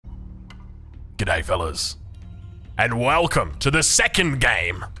G'day, fellas. And welcome to the second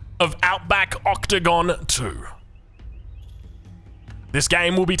game of Outback Octagon 2. This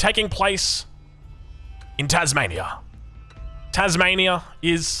game will be taking place in Tasmania. Tasmania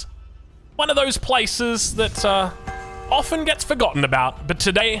is one of those places that often gets forgotten about, but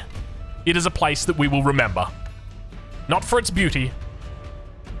today it is a place that we will remember. Not for its beauty,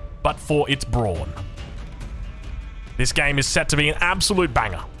 but for its brawn. This game is set to be an absolute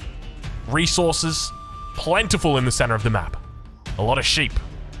banger. Resources plentiful in the center of the map. A lot of sheep,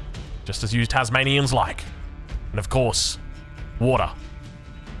 just as you Tasmanians like. And of course, water.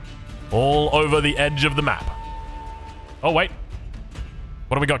 All over the edge of the map. Oh wait,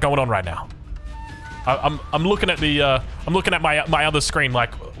 what do we got going on right now? I'm looking at the I'm looking at my other screen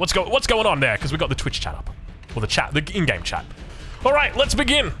like what's going on there, because we got the Twitch chat up, or the in-game chat. All right, let's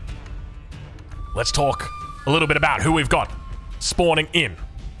begin. Let's talk a little bit about who we've got spawning in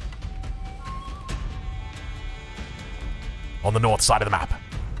on the north side of the map.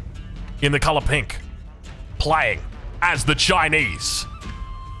 In the color pink, playing as the Chinese,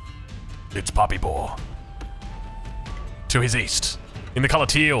 it's Puppy Boar. To his east, in the color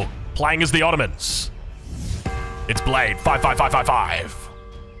teal, playing as the Ottomans, it's Blade 55555.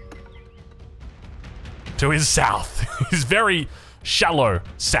 To his south, his very shallow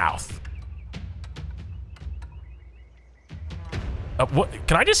south. What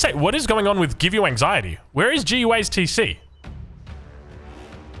can I just say? What is going on with Give You Anxiety? Where is GUA's TC?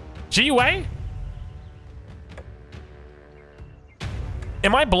 GUA?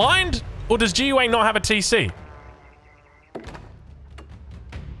 Am I blind? Or does GUA not have a TC?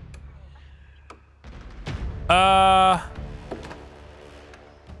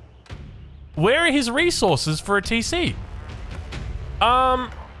 Where are his resources for a TC?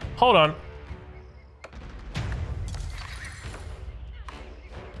 Hold on.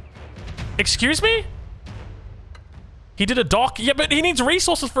 Excuse me? He did a dock? Yeah, but he needs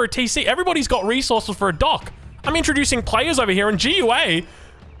resources for a TC. Everybody's got resources for a dock. I'm introducing players over here, and GUA...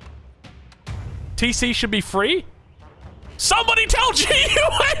 TC should be free? Somebody tell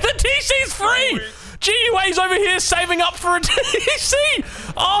GUA the TC's free! GUA's over here saving up for a TC!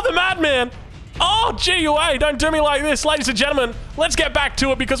 Oh, the madman! Oh, GUA, don't do me like this. Ladies and gentlemen, let's get back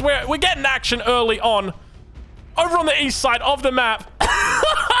to it, because we're getting action early on. Over on the east side of the map.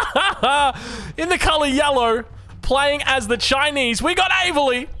 In the color yellow, playing as the Chinese, we got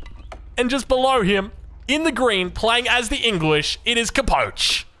Averley. And just below him, in the green, playing as the English, it is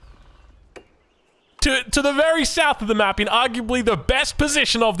Capoche. To the very south of the map, in arguably the best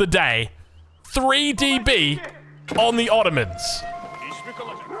position of the day, 3DB on the Ottomans.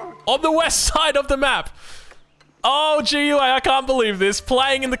 On the west side of the map. Oh, GUA, I can't believe this.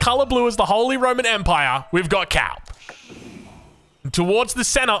 Playing in the color blue as the Holy Roman Empire, we've got Cap. Towards the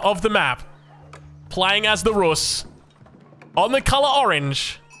center of the map, playing as the Rus, on the color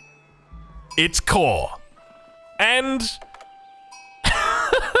orange, it's Core. And...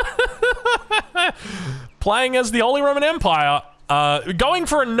 playing as the Holy Roman Empire, going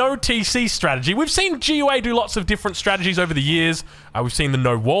for a no TC strategy. We've seen GUA do lots of different strategies over the years. We've seen the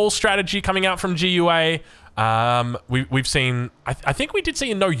no wall strategy coming out from GUA. We've seen, I think we did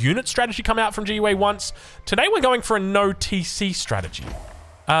see a no unit strategy come out from GUA once. Today we're going for a no TC strategy.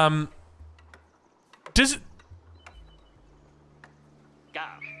 Does it...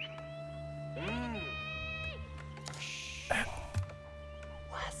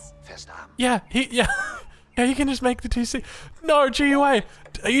 Yeah, yeah, he can just make the TC. No, GUA.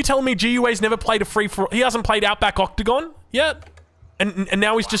 Are you telling me GUA's never played a he hasn't played Outback Octagon yet? And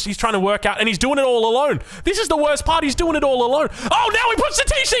now he's trying to work out, and he's doing it all alone. This is the worst part, he's doing it all alone. Oh, now he puts the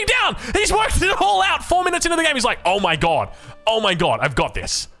TC down! He's worked it all out. 4 minutes into the game, he's like, oh my god, I've got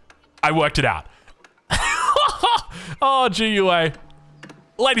this. I worked it out. Oh, GUA.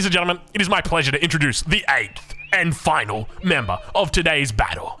 Ladies and gentlemen, it is my pleasure to introduce the 8th and final member of today's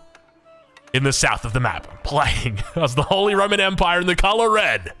battle. In the south of the map, playing as the Holy Roman Empire in the color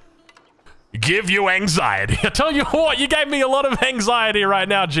red. Give You Anxiety. I tell you what, you gave me a lot of anxiety right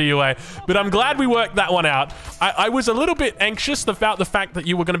now, GUA, but I'm glad we worked that one out. I was a little bit anxious about the fact that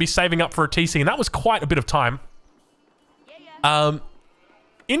you were going to be saving up for a TC, and that was quite a bit of time.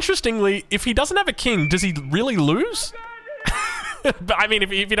 Interestingly, if he doesn't have a king, does he really lose? But I mean,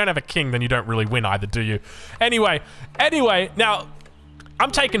 if you don't have a king, then you don't really win either, do you? Anyway, now,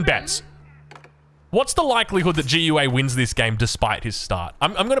 I'm taking bets. What's the likelihood that GUA wins this game despite his start?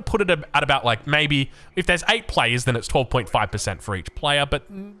 I'm going to put it at about, like, maybe if there's 8 players, then it's 12.5% for each player, but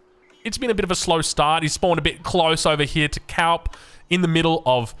it's been a bit of a slow start. He's spawned a bit close over here to Calp in the middle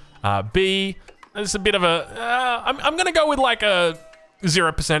of B. There's a bit of a... I'm going to go with, like, a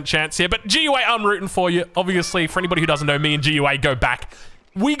 0% chance here. But GUA, I'm rooting for you. Obviously, for anybody who doesn't know, me and GUA go back.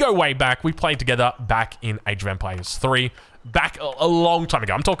 We go way back. We played together back in Age of Empires 3. Back a long time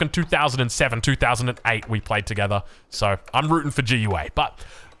ago. I'm talking 2007, 2008 we played together. So I'm rooting for GUA. But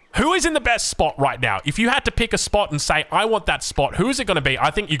who is in the best spot right now? If you had to pick a spot and say, I want that spot, who is it going to be? I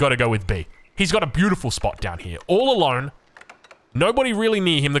think you got to go with B. He's got a beautiful spot down here. All alone. Nobody really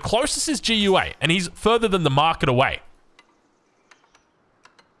near him. The closest is GUA. And he's further than the market away.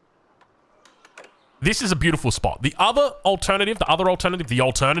 This is a beautiful spot. The alternative,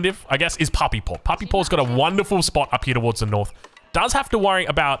 I guess, is Puppy Paw. Puppy Paw's got a wonderful spot up here towards the north. Does have to worry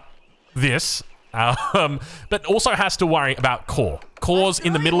about this, but also has to worry about Core. Core's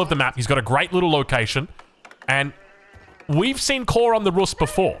in the middle of the map. He's got a great little location, and we've seen Core on the Rus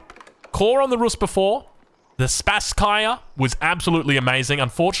before. Core on the Rus before, the Spaskaya was absolutely amazing.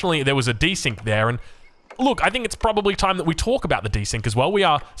 Unfortunately, there was a desync there, and look, I think it's probably time that we talk about the desync as well. We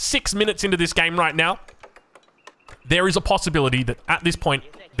are 6 minutes into this game right now. There is a possibility that at this point,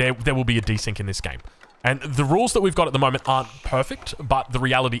 there will be a desync in this game. And the rules that we've got at the moment aren't perfect, but the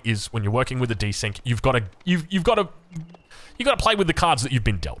reality is when you're working with a desync, you've got to play with the cards that you've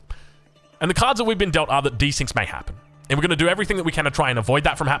been dealt. And the cards that we've been dealt are that desyncs may happen. And we're going to do everything that we can to try and avoid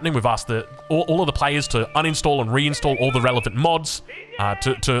that from happening. We've asked all of the players to uninstall and reinstall all the relevant mods,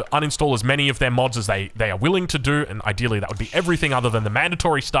 to uninstall as many of their mods as they are willing to do, and ideally that would be everything other than the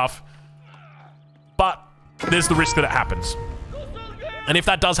mandatory stuff. But there's the risk that it happens. And if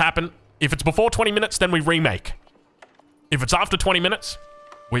that does happen, if it's before 20 minutes, then we remake. If it's after 20 minutes,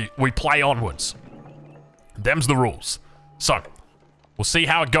 we play onwards. Them's the rules. So, we'll see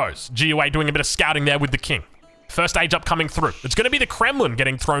how it goes. GUA doing a bit of scouting there with the king. First age up coming through. It's going to be the Kremlin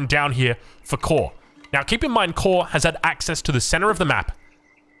getting thrown down here for Core. Now, keep in mind, Core has had access to the center of the map,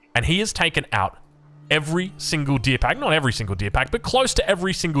 and he has taken out every single deer pack. Not every single deer pack, but close to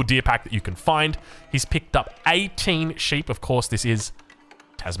every single deer pack that you can find. He's picked up 18 sheep. Of course, this is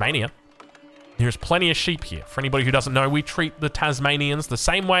Tasmania. There's plenty of sheep here. For anybody who doesn't know, we treat the Tasmanians the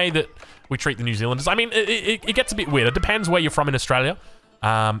same way that we treat the New Zealanders. I mean, it gets a bit weird. It depends where you're from in Australia.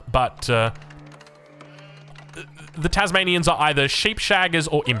 The Tasmanians are either sheep shaggers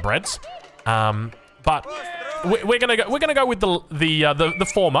or inbreds, but we're gonna go with the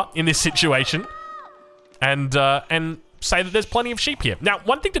former in this situation, and say that there's plenty of sheep here. Now,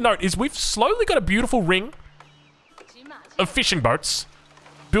 one thing to note is we've slowly got a beautiful ring of fishing boats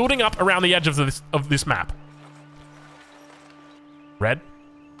building up around the edge of this map. Red,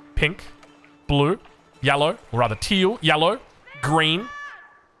 pink, blue, yellow, or rather teal, yellow, green,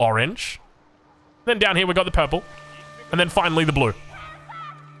 orange. Then down here we got the purple. And then finally the blue.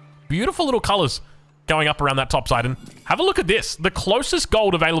 Beautiful little colors going up around that top side. And have a look at this. The closest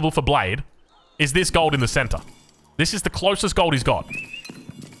gold available for Blade is this gold in the center. This is the closest gold he's got.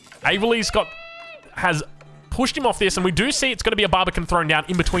 Averly's has pushed him off this, and we do see it's going to be a Barbican thrown down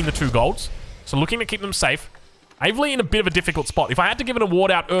in between the two golds. So looking to keep them safe. Averly in a bit of a difficult spot. If I had to give an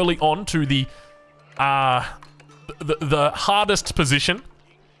award out early on to the hardest position,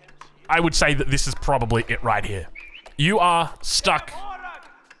 I would say that this is probably it right here. You are stuck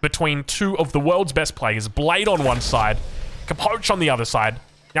between two of the world's best players. Blade on one side, Capoche on the other side.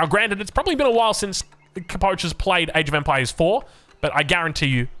 Now, granted, it's probably been a while since Capoche has played Age of Empires 4, but I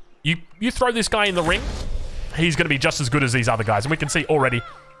guarantee you throw this guy in the ring, he's going to be just as good as these other guys. And we can see already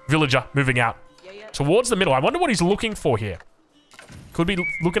Villager moving out towards the middle. I wonder what he's looking for here. Could be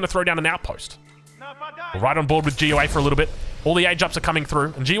looking to throw down an outpost. We're right on board with GUA for a little bit. All the age ups are coming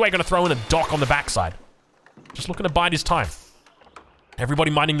through, and GUA going to throw in a dock on the backside. Just looking to bide his time.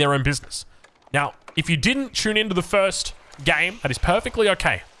 Everybody minding their own business. Now, if you didn't tune into the first game, that is perfectly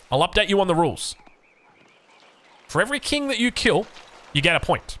okay. I'll update you on the rules. For every king that you kill, you get a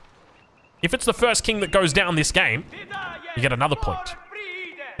point. If it's the first king that goes down this game, you get another point.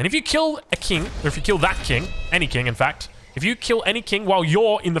 And if you kill a king, or if you kill that king, any king in fact, if you kill any king while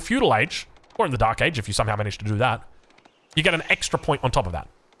you're in the feudal age, or in the dark age if you somehow manage to do that, you get an extra point on top of that.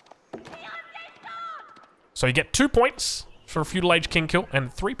 So you get 2 points for a feudal age king kill,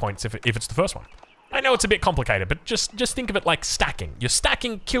 and 3 points if it's the first one. I know it's a bit complicated, but just think of it like stacking. You're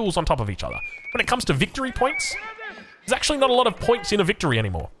stacking kills on top of each other. When it comes to victory points, there's actually not a lot of points in a victory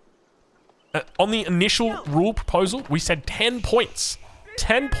anymore. On the initial rule proposal, we said 10 points.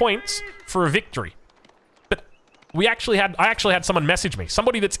 10 points for a victory. But I actually had someone message me,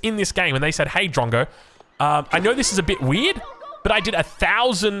 somebody that's in this game, and they said, hey, Drongo, I know this is a bit weird, but I did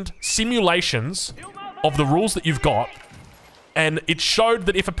 1,000 simulations of the rules that you've got, and it showed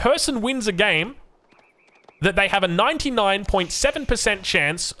that if a person wins a game, that they have a 99.7%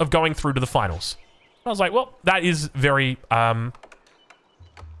 chance of going through to the finals. I was like, well, that is very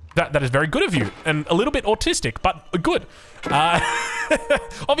That is very good of you, and a little bit autistic, but good.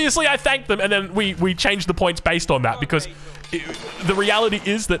 Obviously, I thanked them, and then we changed the points based on that, because the reality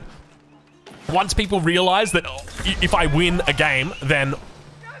is that once people realize that if I win a game, then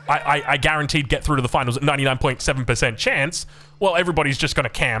I guaranteed get through to the finals at 99.7% chance, well, everybody's just going to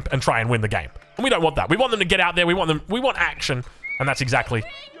camp and try and win the game. And we don't want that. We want them to get out there. We want action, and that's exactly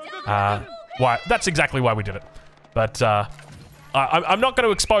why we did it. But I'm not going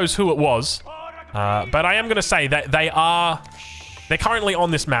to expose who it was, but I am going to say that they're currently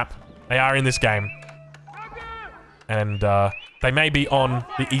on this map. They are in this game, and they may be on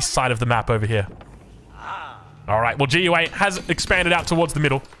the east side of the map over here. All right, well, GUA has expanded out towards the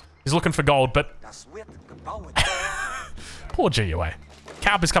middle. He's looking for gold, but poor GUA.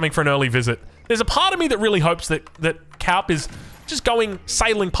 Kaup is coming for an early visit. There's a part of me that really hopes that Kaup is just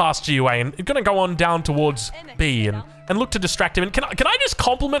sailing past GUA and going to go on down towards B and look to distract him. And can I just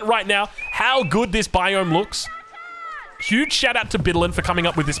compliment right now how good this biome looks? Huge shout out to Biddlin for coming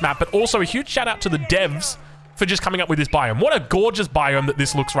up with this map, but also a huge shout out to the devs for just coming up with this biome. What a gorgeous biome that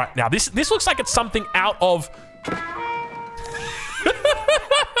this looks right now. This looks like it's something out of...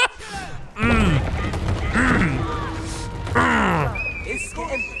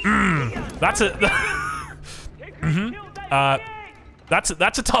 That's a...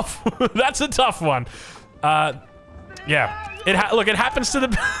 That's a tough... that's a tough one. Yeah. Look, it happens to the...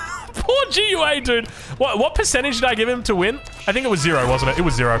 Poor GUA, dude. What percentage did I give him to win? I think it was 0, wasn't it? It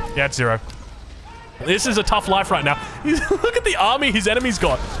was 0. Yeah, it's 0. This is a tough life right now. Look at the army his enemy's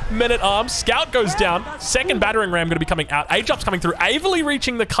got. Men-at-arms. Scout goes down. Second battering ram going to be coming out. Age-up's coming through. Averly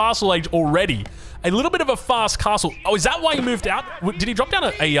reaching the castle age already. A little bit of a fast castle. Oh, is that why he moved out? Did he drop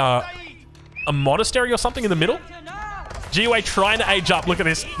down a monastery or something in the middle? GUA trying to age up. Look at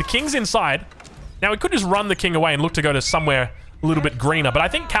this. The king's inside. Now, he could just run the king away and look to go to somewhere a little bit greener, but I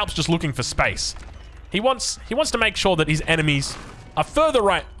think Kaup's just looking for space. He wants to make sure that his enemies are further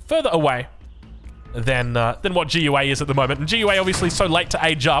away than what GUA is at the moment. And GUA obviously so late to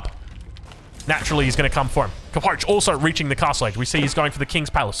age up. Naturally, he's going to come for him. Kapoch also reaching the castle age. We see he's going for the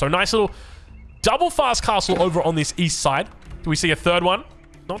King's Palace. So nice little double fast castle over on this east side. Do we see a third one?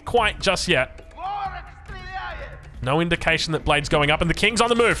 Not quite just yet. No indication that Blade's going up, and the King's on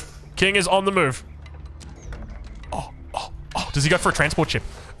the move. King is on the move. Oh, does he go for a transport ship?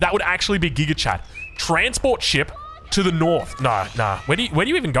 That would actually be Giga Chat. Transport ship to the north. Nah. Where do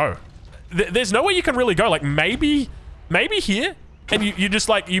you even go? There's nowhere you can really go. Like maybe here, and you just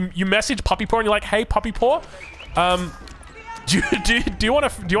like you message Puppy Paw and you're like, hey Puppy Paw, do you want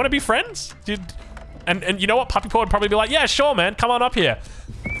to be friends? And you know what? Puppy Paw would probably be like, yeah, sure, man, come on up here.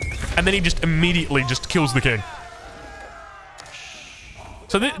 And then he just immediately just kills the king.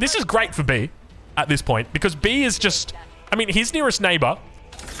 So this is great for B at this point, because B is just, I mean, his nearest neighbor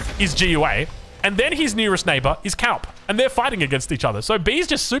is GUA, and then his nearest neighbor is Kaup, and they're fighting against each other. So B's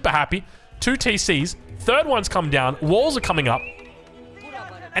just super happy. 2 TCs, third one's come down, walls are coming up,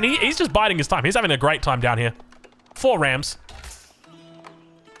 and he's just biding his time. He's having a great time down here. 4 rams.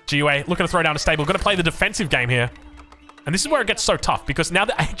 GUA looking to throw down a stable, going to play the defensive game here. And this is where it gets so tough, because now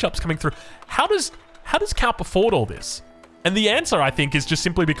the H-up's coming through. How does Kaup afford all this? And the answer, I think, is just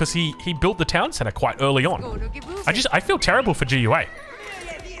simply because he built the town center quite early on. I feel terrible for GUA.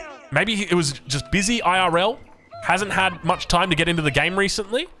 Maybe it was just busy IRL, hasn't had much time to get into the game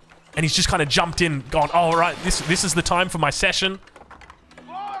recently, and he's just kind of jumped in, gone, oh, right, this is the time for my session.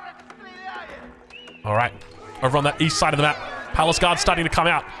 All right, over on that east side of the map, Palace Guard's starting to come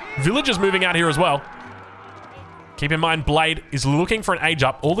out. Villagers moving out here as well. Keep in mind, Blade is looking for an age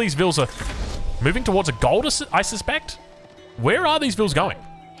up. All these vills are moving towards a gold, I suspect. Where are these vills going?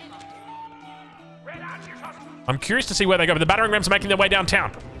 I'm curious to see where they go, but the battering rams are making their way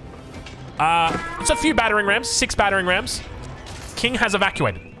downtown. It's a few battering rams, 6 battering rams. King has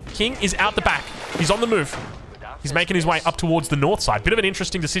evacuated. King is out the back. He's on the move. He's making his way up towards the north side. Bit of an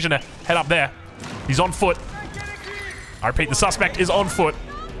interesting decision to head up there. He's on foot. I repeat, the suspect is on foot.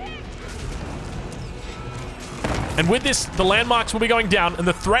 And with this, the landmarks will be going down, and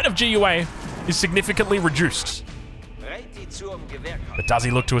the threat of GUA is significantly reduced. But does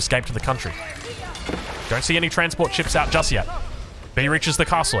he look to escape to the country? Don't see any transport ships out just yet. B reaches the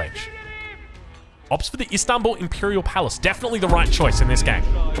castle age. Opts for the Istanbul Imperial Palace. Definitely the right choice in this game.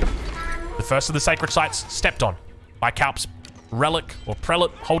 The first of the sacred sites stepped on by Kaup's relic or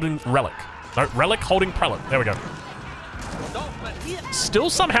prelate holding relic. No, relic holding prelate. There we go. Still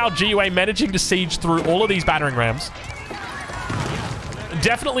somehow GUA managing to siege through all of these battering rams.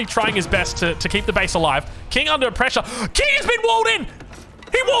 Definitely trying his best to keep the base alive. King under pressure. King has been walled in!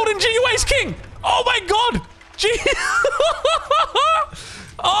 He walled in GUA's king! Oh my god!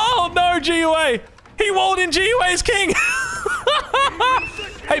 Oh GUA. He walled in GUA's king.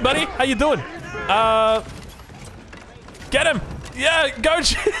 Hey, buddy. How you doing? Get him. Yeah, go.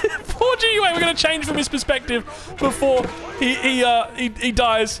 Poor GUA. We're going to change from his perspective before he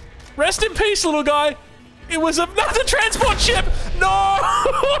dies. Rest in peace, little guy. It was another transport ship.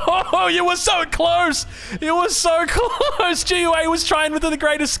 No! You were so close. You were so close. GUA was trying with the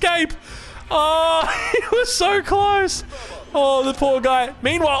great escape. Oh, he was so close. Oh, the poor guy.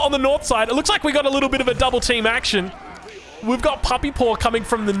 Meanwhile, on the north side, it looks like we got a little bit of a double team action. We've got Puppy Paw coming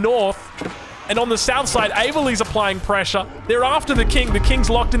from the north. And on the south side, Aveli's applying pressure. They're after the king. The king's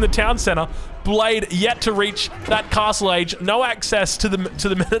locked in the town center. Blade yet to reach that castle age. No access to the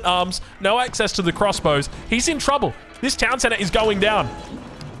men-at-arms. No access to the crossbows. He's in trouble. This town center is going down.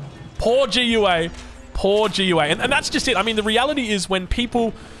 Poor GUA. Poor GUA. And that's just it. I mean, the reality is when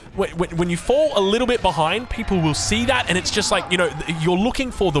people... When you fall a little bit behind, people will see that, and it's just like, you know, you're looking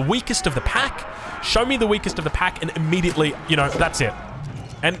for the weakest of the pack. Show me the weakest of the pack, and immediately, you know, that's it.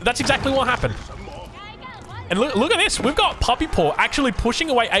 And that's exactly what happened. And look at this. We've got Puppy Paw actually pushing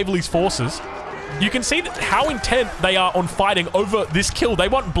away Aveli's forces. You can see that how intent they are on fighting over this kill. They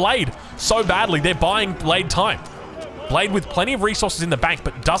want Blade so badly. They're buying Blade time. Blade with plenty of resources in the bank,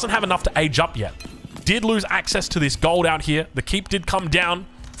 but doesn't have enough to age up yet. Did lose access to this gold out here. The keep did come down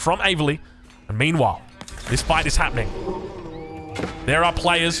from Aveli. And meanwhile, this fight is happening. There are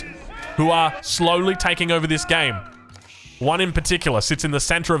players who are slowly taking over this game. One in particular sits in the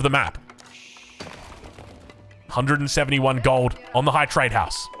center of the map. 171 gold on the high trade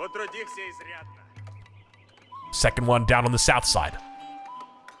house. Second one down on the south side.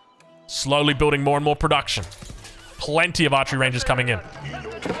 Slowly building more and more production. Plenty of archery rangers coming in.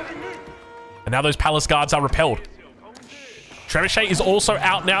 And now those palace guards are repelled. Trebuchet is also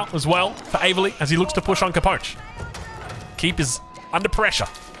out now as well for Aveli as he looks to push on Capoche. Keep is under pressure.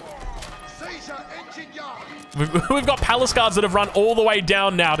 We've got palace guards that have run all the way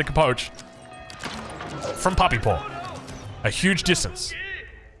down now to Capoche from Puppy Paw. A huge distance.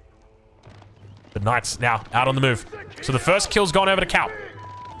 The Knights now out on the move. So the first kill's gone over to Cal.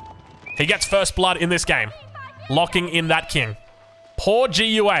 He gets first blood in this game, locking in that king. Poor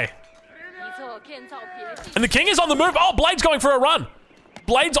GUA. And the king is on the move. Oh, Blade's going for a run.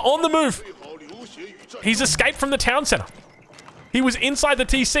 Blade's on the move. He's escaped from the town center. He was inside the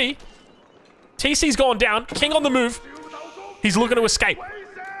TC. TC's gone down. King on the move. He's looking to escape.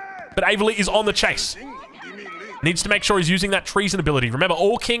 But Aveli is on the chase. Needs to make sure he's using that treason ability. Remember,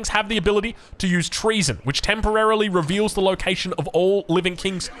 all kings have the ability to use treason, which temporarily reveals the location of all living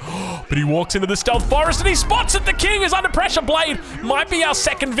kings. But he walks into the stealth forest and he spots that the king is under pressure. Blade might be our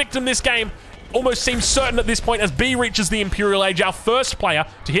second victim this game. Almost seems certain at this point as B reaches the Imperial Age. Our first player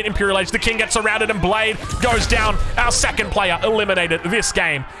to hit Imperial Age. The king gets surrounded and Blade goes down. Our second player eliminated this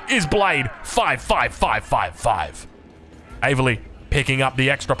game is Blade. 5-5-5-5-5. Aveli picking up the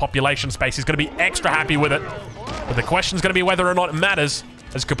extra population space. He's going to be extra happy with it. But the question is going to be whether or not it matters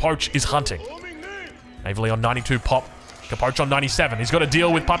as Capoche is hunting. Aveli on 92 pop. Capoche on 97. He's got to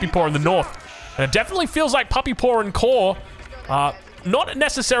deal with Puppy Paw in the north. And it definitely feels like Puppy Paw and Core not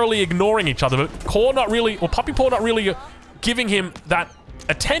necessarily ignoring each other, but Core not really, or Puppy Paw not really giving him that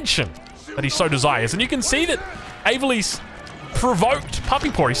attention that he so desires. And you can see that Aveli's provoked Puppy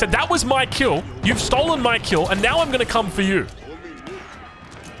Paw. He said, that was my kill. You've stolen my kill, and now I'm going to come for you.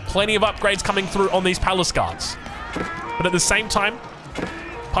 Plenty of upgrades coming through on these palace guards. But at the same time,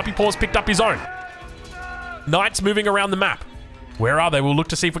 Puppy Paw's picked up his own. Knights moving around the map. Where are they? We'll look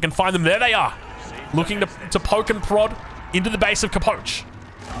to see if we can find them. There they are. Looking to poke and prod into the base of Capoche.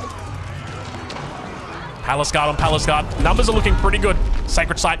 Palace guard on palace guard. Numbers are looking pretty good.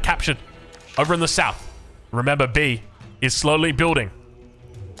 Sacred site captured over in the south. Remember, B is slowly building.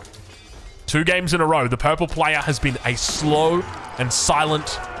 2 games in a row, the purple player has been a slow and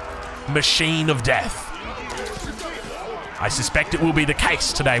silent machine of death. I suspect it will be the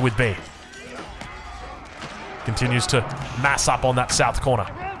case today with B. Continues to mass up on that south corner.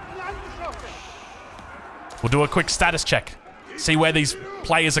 We'll do a quick status check. See where these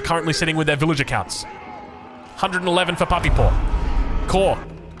players are currently sitting with their village accounts. 111 for Puppy Paw. Core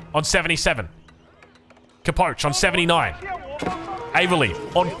on 77. Capoche on 79.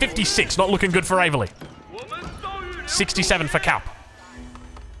 Aveli on 56. Not looking good for Aveli. 67 for Calp.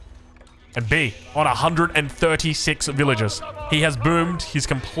 And B on 136 villagers. He has boomed his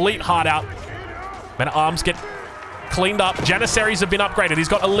complete heart out. Men at arms get cleaned up. Janissaries have been upgraded. He's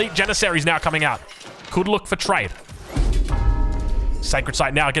got elite Janissaries now coming out. Could look for trade. Sacred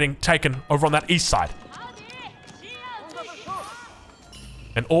site now getting taken over on that east side.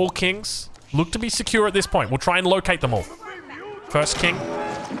 And all kings look to be secure at this point. We'll try and locate them all. First king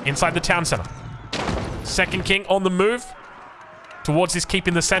inside the town center. Second king on the move towards this keep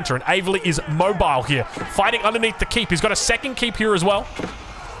in the center. And Averley is mobile here, fighting underneath the keep. He's got a second keep here as well,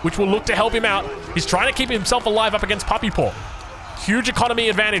 which will look to help him out. He's trying to keep himself alive up against Puppy Paw. Huge economy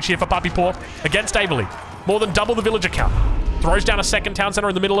advantage here for Puppy Paw against Averley. More than double the villager count. Throws down a second town center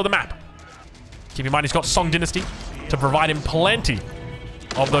in the middle of the map. Keep in mind, he's got Song Dynasty to provide him plenty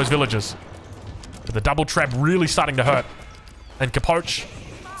of those villagers. But the double trap really starting to hurt. And Capoche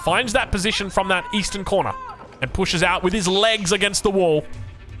finds that position from that eastern corner and pushes out with his legs against the wall.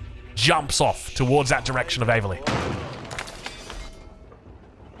 Jumps off towards that direction of Averley.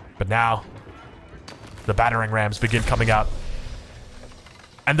 But now, the battering rams begin coming out.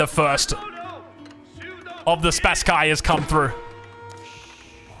 And the first of the Spaskai has come through.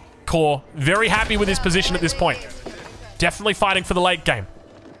 Core very happy with his position at this point. Definitely fighting for the late game.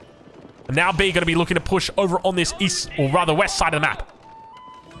 And now B going to be looking to push over on this east, or rather west side of the map.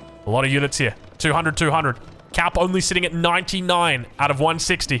 A lot of units here. 200, 200. Calp only sitting at 99 out of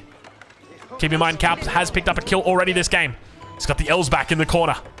 160. Keep in mind, Calp has picked up a kill already this game. He's got the L's back in the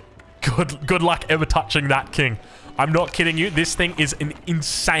corner. Good luck ever touching that king. I'm not kidding you. This thing is an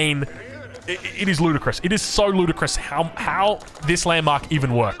insane... It is ludicrous. It is so ludicrous how this landmark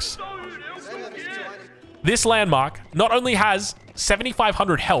even works. This landmark not only has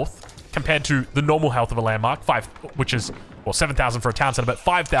 7,500 health compared to the normal health of a landmark, which is, well, 7,000 for a town center, but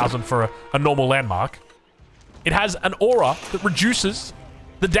 5,000 for a normal landmark. It has an aura that reduces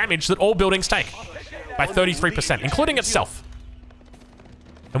the damage that all buildings take by 33%, including itself.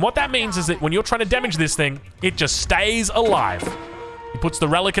 And what that means is that when you're trying to damage this thing, it just stays alive. He puts the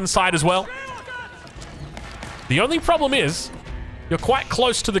relic inside as well. The only problem is, you're quite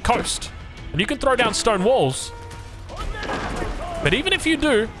close to the coast. And you can throw down stone walls. But even if you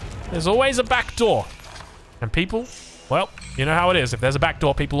do, there's always a back door. And people, well, you know how it is. If there's a back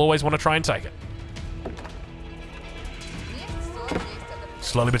door, people always want to try and take it.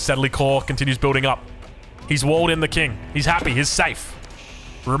 Slowly but steadily, Core continues building up. He's walled in the king. He's happy. He's safe.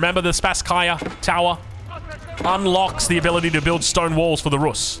 Remember, the Spasskaya Tower unlocks the ability to build stone walls for the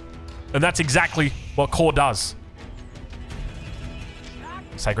Rus. And that's exactly what Core does.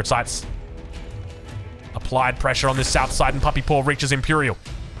 Sacred Sites. Applied pressure on this south side, and Puppy Paw reaches Imperial.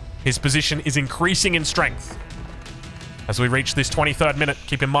 His position is increasing in strength. As we reach this 23rd minute,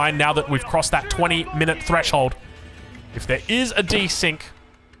 keep in mind now that we've crossed that 20-minute threshold, if there is a desync,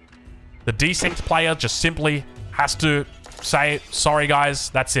 the desynced player just simply has to say, sorry guys,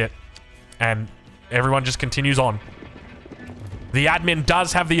 that's it. And everyone just continues on. The admin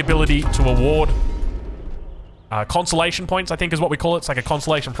does have the ability to award consolation points, I think is what we call it. It's like a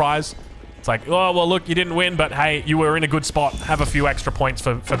consolation prize. It's like, oh, well, look, you didn't win, but hey, you were in a good spot. Have a few extra points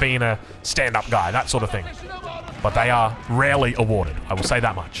for being a stand-up guy, that sort of thing. But they are rarely awarded, I will say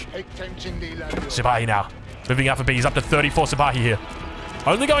that much. Sipahi now. Moving up for B. He's up to 34 Sipahi here.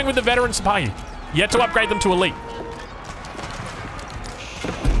 Only going with the veteran Sipahi. Yet to upgrade them to elite.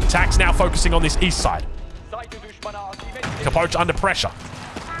 Attack's now focusing on this east side. Capoche under pressure.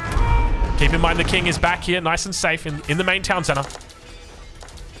 Keep in mind the king is back here, nice and safe in the main town center.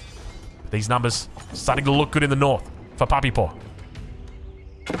 These numbers starting to look good in the north for Puppy Paw.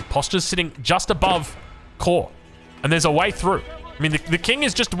 Posture's sitting just above Core. And there's a way through. I mean, the king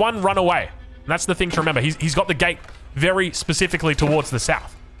is just one run away. And that's the thing to remember. He's got the gate very specifically towards the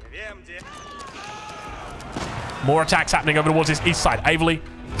south. More attacks happening over towards this east side. Averley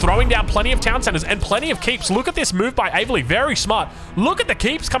throwing down plenty of town centers and plenty of keeps. Look at this move by Averley. Very smart. Look at the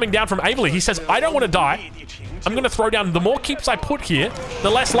keeps coming down from Averley. He says, I don't want to die. I'm going to throw down the more keeps I put here, the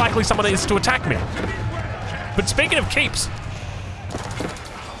less likely someone is to attack me. But speaking of keeps,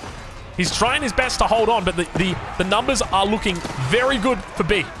 he's trying his best to hold on, but the numbers are looking very good for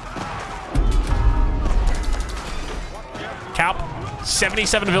B. Calp,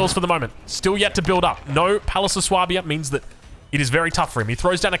 77 villas for the moment. Still yet to build up. No Palace of Swabia means that it is very tough for him. He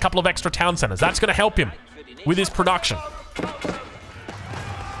throws down a couple of extra town centers. That's going to help him with his production.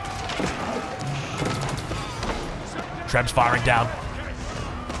 Treb's firing down.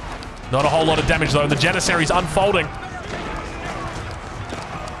 Not a whole lot of damage though. The Janissary's unfolding.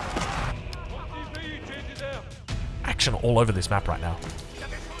 Action all over this map right now.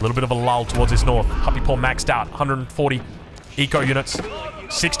 A little bit of a lull towards this north. Puppy Paw maxed out. 140 eco units.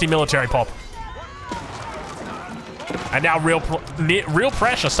 60 military pop. And now real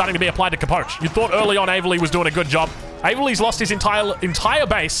pressure starting to be applied to Capoche. You thought early on Averley was doing a good job. Averley's lost his entire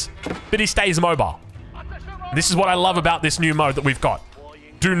base, but he stays mobile. This is what I love about this new mode that we've got.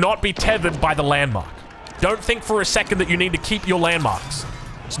 Do not be tethered by the landmark. Don't think for a second that you need to keep your landmarks.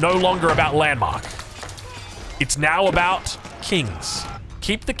 It's no longer about landmark. It's now about kings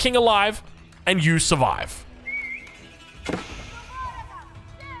keep the king alive, and you survive.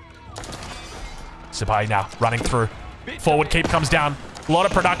 Sipahi now running through. Forward keep comes down. A lot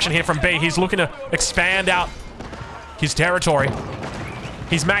of production here from B. He's looking to expand out his territory.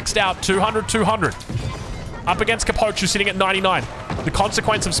 He's maxed out 200, 200. Up against Capote, who's sitting at 99. The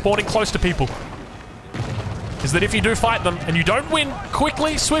consequence of spawning close to people is that if you do fight them and you don't win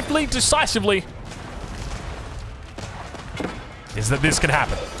quickly, swiftly, decisively, is that this can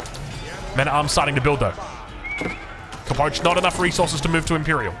happen. Men-at-arms starting to build though. Capote, not enough resources to move to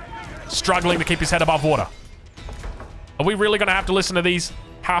Imperial. Struggling to keep his head above water. Are we really going to have to listen to these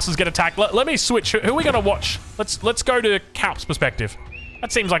houses get attacked? Let me switch. Who are we going to watch? Let's go to Cap's perspective.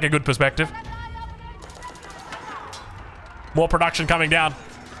 That seems like a good perspective. More production coming down.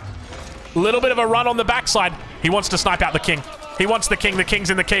 A little bit of a run on the backside. He wants to snipe out the king. He wants the king. The king's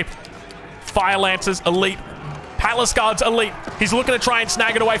in the keep. Fire Lancers, elite. Palace Guards, elite. He's looking to try and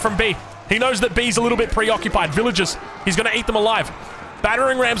snag it away from B. He knows that B's a little bit preoccupied. Villagers, he's going to eat them alive.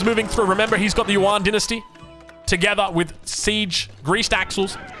 Battering rams moving through. Remember, he's got the Yuan dynasty together with siege, greased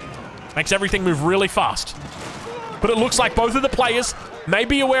axles. Makes everything move really fast. But it looks like both of the players may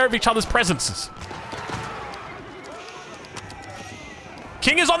be aware of each other's presences.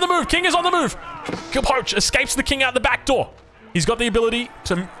 King is on the move. King is on the move. Capote escapes the king out the back door. He's got the ability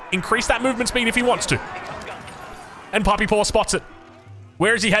to increase that movement speed if he wants to. And Puppy Paw spots it.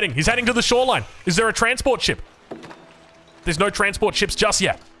 Where is he heading? He's heading to the shoreline. Is there a transport ship? There's no transport ships just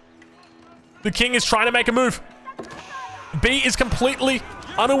yet. The king is trying to make a move. B is completely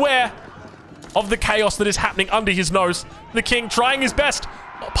unaware of the chaos that is happening under his nose. The king trying his best.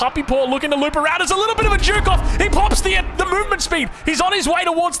 Puppy Paw looking to loop around. There's a little bit of a juke off. He pops the movement speed. He's on his way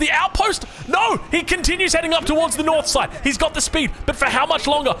towards the outpost. No, he continues heading up towards the north side. He's got the speed, but for how much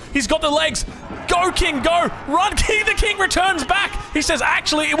longer? He's got the legs. Go, king, go. Run, king. The king returns back. He says,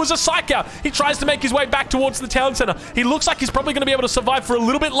 actually, it was a psych out. He tries to make his way back towards the town center. He looks like he's probably going to be able to survive for a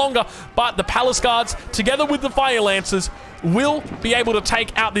little bit longer, but the palace guards, together with the fire lancers, will be able to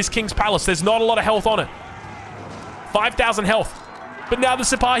take out this king's palace. There's not a lot of health on it. 5,000 health. But now the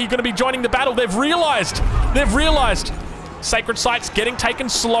Sipahi are going to be joining the battle. They've realized. Sacred sites getting taken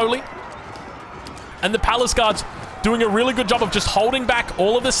slowly. And the palace guards doing a really good job of just holding back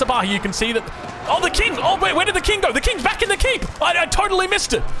all of the Sipahi. You can see that... Oh, the king! Oh, wait, where did the king go? The king's back in the keep! I totally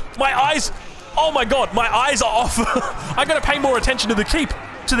missed it. My eyes... Oh my god, my eyes are off. I gotta pay more attention to the keep.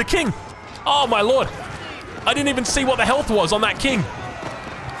 To the king. Oh my lord. I didn't even see what the health was on that king.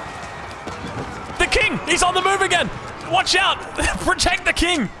 The king! He's on the move again! Watch out! Protect the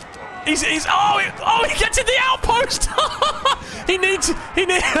king! He gets in the outpost!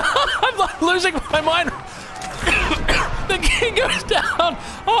 I'm like losing my mind. The king goes down!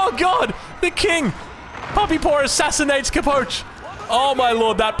 Oh god! The king! Puppy Paw assassinates Capote! Oh my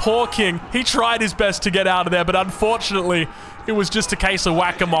lord, that poor king. He tried his best to get out of there, but unfortunately, it was just a case of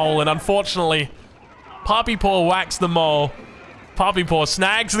whack-a-mole, and unfortunately, Puppy Paw whacks the mole. Puppy Paw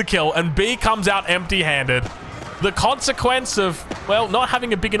snags the kill, and B comes out empty-handed. The consequence of, well, not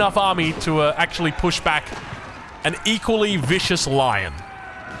having a big enough army to actually push back an equally vicious lion.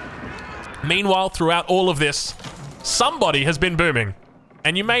 Meanwhile, throughout all of this, somebody has been booming.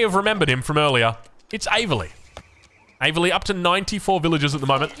 And you may have remembered him from earlier. It's Averley. Averley up to 94 villagers at the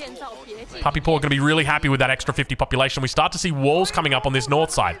moment. Puppy Paw going to be really happy with that extra 50 population. We start to see walls coming up on this north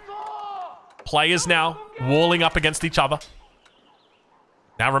side. Players now walling up against each other.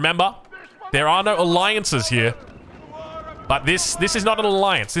 Now remember, there are no alliances here. But this is not an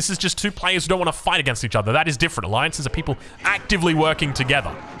alliance. This is just two players who don't want to fight against each other. That is different. Alliances are people actively working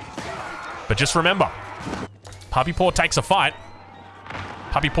together. But just remember, Puppy Paw takes a fight.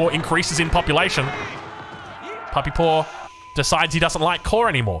 Puppy Paw increases in population. Puppy Paw decides he doesn't like Core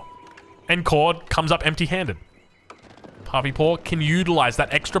anymore. And Core comes up empty-handed. Puppy Paw can utilize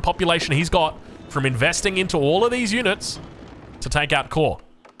that extra population he's got from investing into all of these units to take out Core.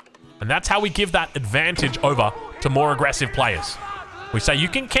 And that's how we give that advantage over to more aggressive players. We say you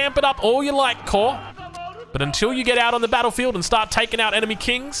can camp it up all you like, Core, but until you get out on the battlefield and start taking out enemy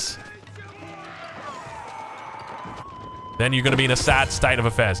kings, then you're going to be in a sad state of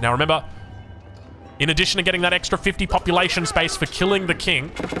affairs. Now remember, in addition to getting that extra 50 population space for killing the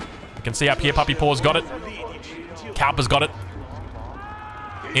king, you can see up here Puppy Paw's got it. Kalpa's got it.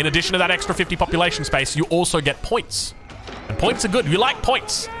 In addition to that extra 50 population space, you also get points. And points are good. You like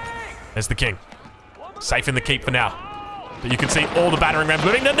points. There's the king. Safe in the keep for now. But you can see all the battering rams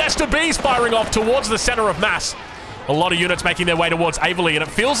moving. The nest of bees firing off towards the center of mass. A lot of units making their way towards Averley, and it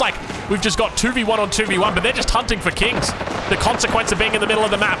feels like we've just got 2v1 on 2v1, but they're just hunting for kings. The consequence of being in the middle of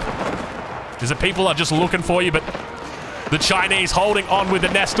the map is that people are just looking for you, but The Chinese holding on with the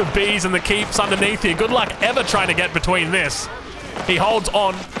nest of bees and the keeps underneath here. Good luck ever trying to get between this. He holds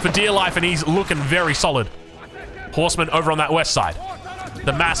on for dear life, and he's looking very solid. Horsemen over on that west side.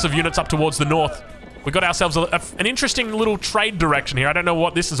 The massive units up towards the north. We got ourselves an interesting little trade direction here. I don't know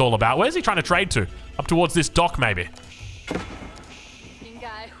what this is all about. Where's he trying to trade to? Up towards this dock, maybe.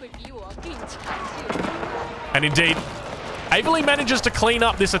 And indeed, Averley manages to clean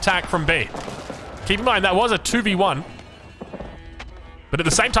up this attack from B. Keep in mind, that was a 2v1. But at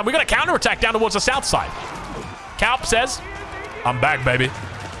the same time, we got a counterattack down towards the south side. Kaup says, I'm back, baby.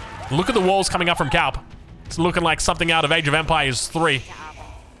 Look at the walls coming up from Kaup. It's looking like something out of Age of Empires 3.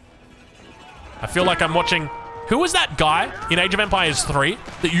 I feel like I'm watching... Who was that guy in Age of Empires 3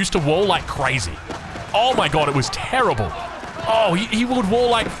 that used to wall like crazy? Oh my god, it was terrible. Oh, he would wall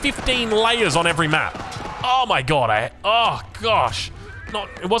like 15 layers on every map. Oh my god, oh gosh.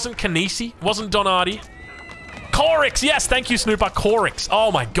 It wasn't Kanisi, it wasn't Donati. Corix, yes, thank you, Snooper. Corix.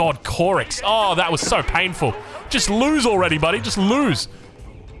 Oh my god, Corix. Oh, that was so painful. Just lose already, buddy, just lose.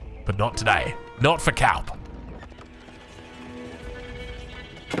 But not today. Not for Kaup.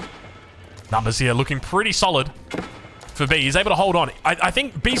 Numbers here looking pretty solid for B. He's able to hold on. I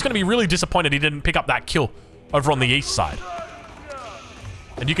think B's going to be really disappointed he didn't pick up that kill over on the east side.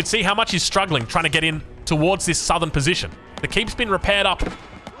 And you can see how much he's struggling trying to get in towards this southern position. The keep's been repaired up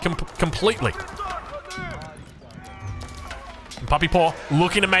completely. And Puppy Paw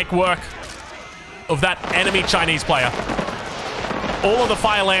looking to make work of that enemy Chinese player. All of the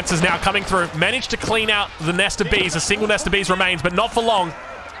fire lancers now coming through. Managed to clean out the nest of bees. A single nest of bees remains, but not for long.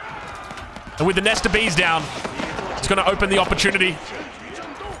 And with the nest of bees down, it's going to open the opportunity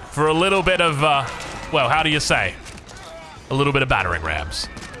for a little bit of, well, how do you say? A little bit of battering rams.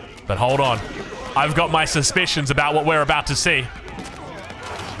 But hold on. I've got my suspicions about what we're about to see.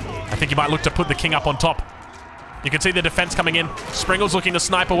 I think he might look to put the king up on top. You can see the defense coming in. Springle's looking to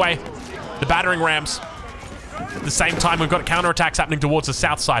snipe away the battering rams. At the same time, we've got counterattacks happening towards the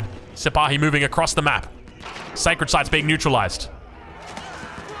south side. Sipahi moving across the map. Sacred Site's being neutralized.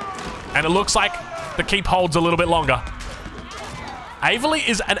 And it looks like the keep holds a little bit longer. Averley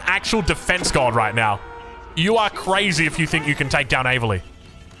is an actual defense god right now. You are crazy if you think you can take down Averley.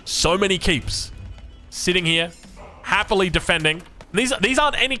 So many keeps sitting here, happily defending. These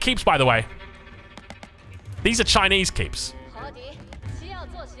aren't any keeps, by the way. These are Chinese keeps.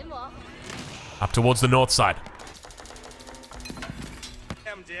 Up towards the north side.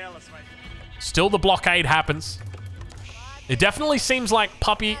 Still the blockade happens. It definitely seems like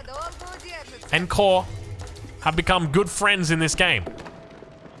Puppy and Core have become good friends in this game.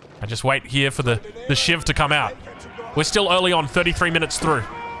 I just wait here for the shiv to come out. We're still early on, 33 minutes through.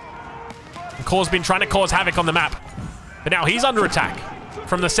 And Core's been trying to cause havoc on the map. But now he's under attack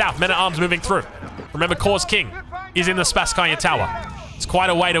from the south. Men-at-Arms moving through. Remember, Core's king is in the Spasskaya Tower. It's quite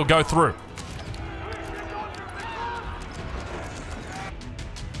a way to go through.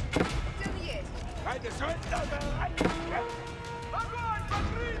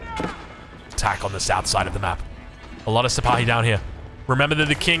 Attack on the south side of the map. A lot of Sipahi down here. Remember that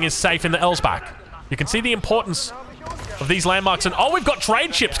the king is safe in the Elsbach. You can see the importance of these landmarks. And oh, we've got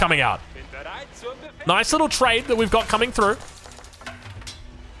trade ships coming out. Nice little trade that we've got coming through.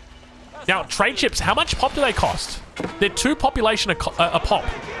 Now, trade ships, how much pop do they cost? They're 2 population a pop.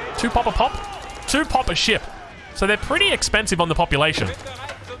 2 pop a pop? 2 pop a ship. So they're pretty expensive on the population.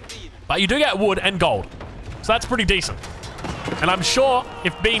 But you do get wood and gold. So that's pretty decent. And I'm sure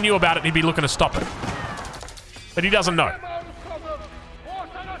if B knew about it, he'd be looking to stop it. But he doesn't know.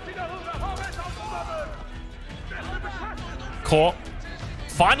 Core,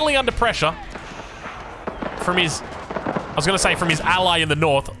 finally under pressure from his, I was going to say from his ally in the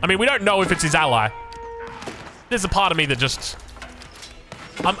north. I mean, we don't know if it's his ally. There's a part of me that just,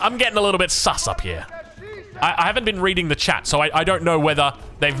 I'm getting a little bit sus up here. I haven't been reading the chat, so I don't know whether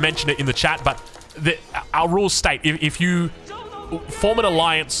they've mentioned it in the chat, but our rules state if you form an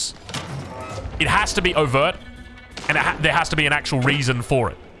alliance, it has to be overt, and there has to be an actual reason for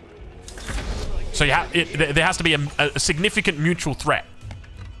it. So there has to be a significant mutual threat.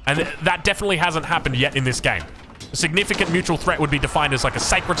 And that definitely hasn't happened yet in this game. A significant mutual threat would be defined as like a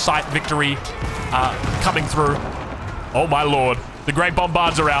sacred site victory coming through. Oh my lord. The Great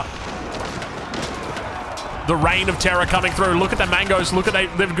Bombards are out. The Reign of Terror coming through. Look at the mangoes. Look at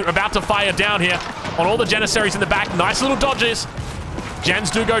they're about to fire down here on all the Janissaries in the back. Nice little dodges. Gens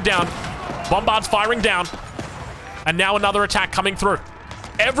do go down. Bombards firing down. And now another attack coming through.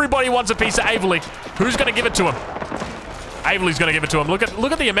 Everybody wants a piece of Averley. Who's going to give it to him? Averley's going to give it to him. Look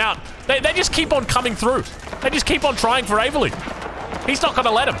at the amount. They just keep on coming through. They just keep on trying for Averley. He's not going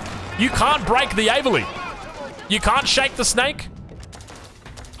to let him. You can't break the Averley. You can't shake the snake.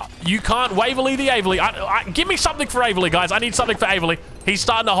 You can't Waverly the Averly. Give me something for Averly, guys. I need something for Averly. He's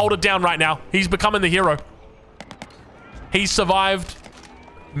starting to hold it down right now. He's becoming the hero. He's survived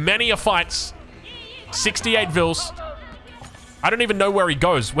many a fights. 68 vills. I don't even know where he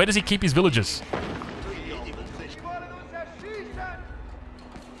goes. Where does he keep his villagers?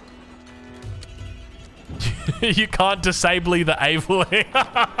 You can't disable the Averly.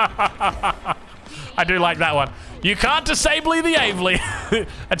 I do like that one. You can't disable the Averly.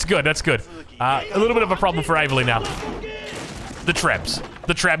 That's good, that's good. A little bit of a problem for Averly now. The Trebs.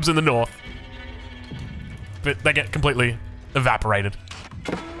 The Trebs in the north. But they get completely evaporated.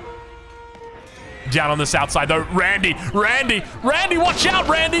 Down on the south side, though. Randy, watch out,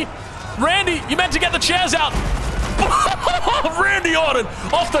 Randy! Randy, you meant to get the chairs out! Randy Orton,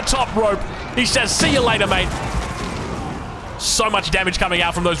 off the top rope. He says, see you later, mate. So much damage coming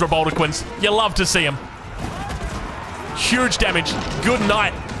out from those Revoltaquins. You love to see them. Huge damage. Good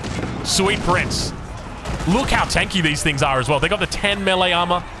night, sweet prince. Look how tanky these things are as well. They got the 10 melee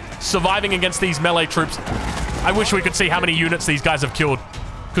armor, surviving against these melee troops. I wish we could see how many units these guys have killed,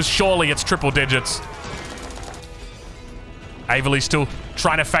 because surely it's triple digits. Averly's still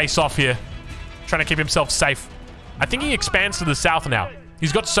trying to face off here, trying to keep himself safe. I think he expands to the south now.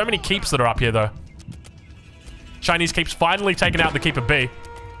 He's got so many keeps that are up here, though. Chinese keeps finally taken out the keeper B.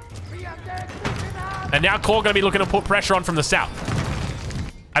 And now Core going to be looking to put pressure on from the south.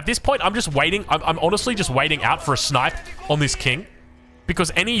 At this point, I'm just waiting. I'm honestly just waiting out for a snipe on this king,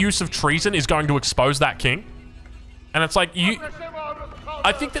 because any use of treason is going to expose that king. And it's like,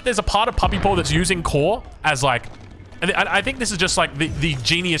 I think that there's a part of Puppy Paw that's using Core as like, I think this is just like the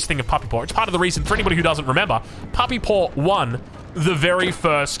genius thing of Puppy Paw. It's part of the reason, for anybody who doesn't remember, Puppy Paw won the very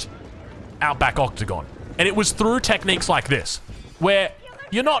first Outback Octagon. And it was through techniques like this, where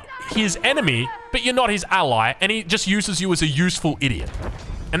you're not his enemy, but you're not his ally, and he just uses you as a useful idiot.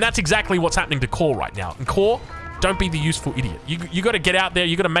 And that's exactly what's happening to Core right now. And Core, don't be the useful idiot. You got to get out there,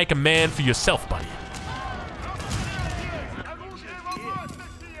 you got to make a man for yourself, buddy.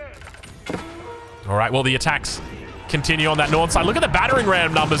 All right, well, the attacks continue on that north side. Look at the battering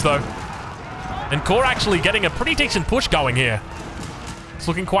ram numbers, though. And Core actually getting a pretty decent push going here. It's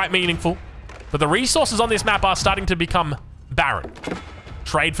looking quite meaningful. But the resources on this map are starting to become barren.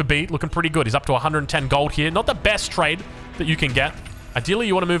 Trade for B, looking pretty good. He's up to 110 gold here. Not the best trade that you can get. Ideally,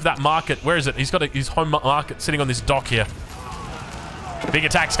 you want to move that market. Where is it? He's got his home market sitting on this dock here. Big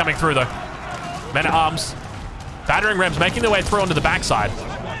attacks coming through, though. Men at arms. Battering rams making their way through onto the backside.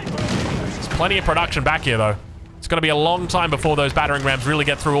 There's plenty of production back here, though. It's going to be a long time before those battering rams really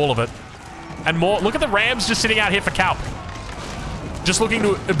get through all of it. And more. Look at the rams just sitting out here for Calp. Just looking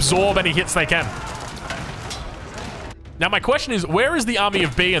to absorb any hits they can. Now, my question is, where is the army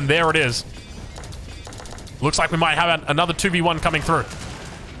of B? And there it is. Looks like we might have another 2v1 coming through.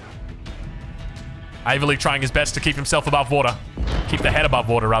 Averly trying his best to keep himself above water. Keep the head above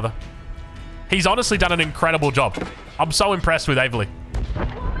water, rather. He's honestly done an incredible job. I'm so impressed with Averly.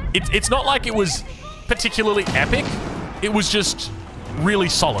 It's not like it was particularly epic. It was just really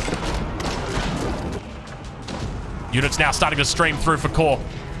solid. Units now starting to stream through for Core.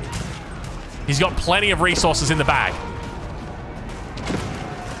 He's got plenty of resources in the bag.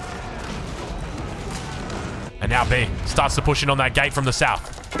 And now B starts to push in on that gate from the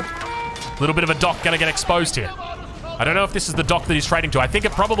south. A little bit of a dock going to get exposed here. I don't know if this is the dock that he's trading to. I think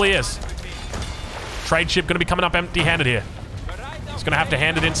it probably is. Trade ship going to be coming up empty-handed here. He's going to have to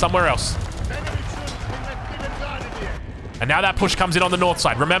hand it in somewhere else. And now that push comes in on the north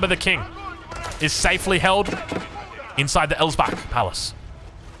side. Remember, the king is safely held inside the Elsbach Palace.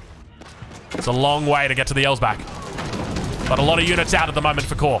 It's a long way to get to the Elsbach, but a lot of units out at the moment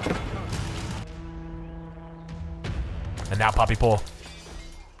for Core. And now Puppy Paw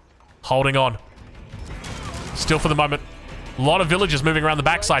holding on. Still for the moment. A lot of villagers moving around the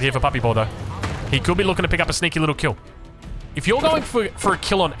backside here for Puppy Paw, though. He could be looking to pick up a sneaky little kill. If you're going for a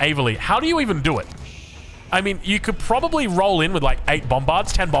kill on Averly, how do you even do it? I mean, you could probably roll in with like 8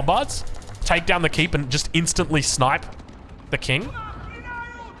 bombards, 10 bombards, take down the keep and just instantly snipe the king.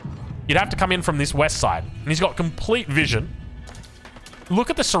 You'd have to come in from this west side. And he's got complete vision. Look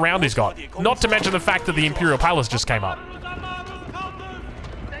at the surround he's got. Not to mention the fact that the Imperial Palace just came up.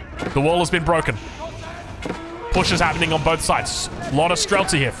 The wall has been broken. Push is happening on both sides. A lot of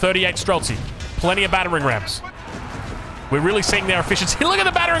Streltsy here. 38 Streltsy. Plenty of battering rams. We're really seeing their efficiency. Look at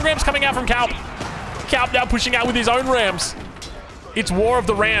the battering rams coming out from Calp. Calp now pushing out with his own rams. It's War of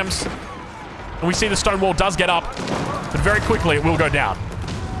the Rams. And we see the stone wall does get up. But very quickly it will go down.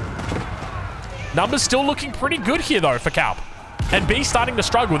 Numbers still looking pretty good here, though, for Calp. And B starting to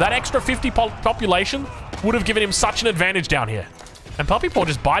struggle. That extra 50 population would have given him such an advantage down here. And Puppy Paw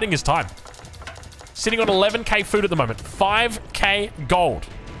just biding his time. Sitting on 11k food at the moment. 5k gold.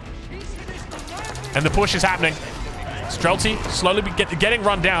 And the push is happening. Streltsy slowly getting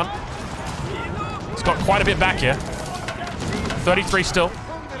run down. He's got quite a bit back here. 33 still.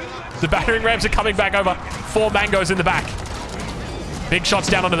 The battering rams are coming back over. 4 mangoes in the back. Big shots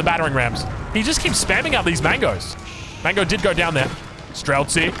down onto the battering rams. He just keeps spamming out these mangoes. Mango did go down there.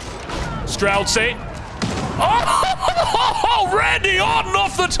 Streltsy. Streltsy. Oh, Randy Orton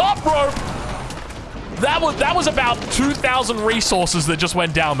off the top rope. That was about 2,000 resources that just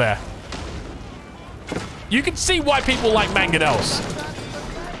went down there. You can see why people like mangonels.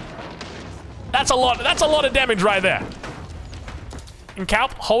 That's a lot of damage right there. And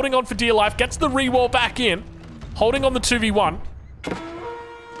Kalp holding on for dear life, gets the re-wall back in, holding on the 2v1.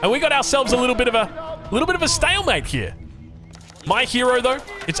 And we got ourselves a little bit of a stalemate here. My hero though,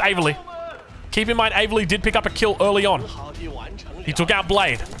 it's Averly. Keep in mind Averly did pick up a kill early on. He took out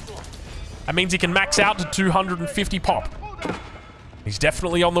Blade. That means he can max out to 250 pop. He's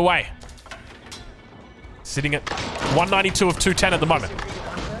definitely on the way. Sitting at 192 of 210 at the moment.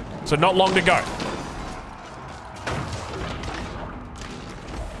 So not long to go.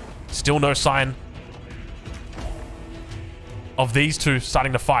 Still no sign of these two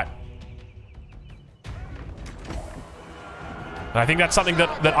starting to fight. And I think that's something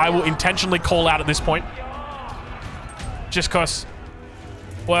that I will intentionally call out at this point. Just because,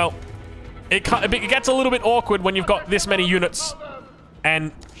 well, it gets a little bit awkward when you've got this many units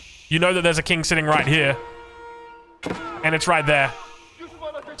and you know that there's a king sitting right here. And it's right there.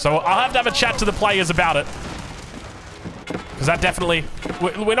 So I'll have to have a chat to the players about it. Because that definitely...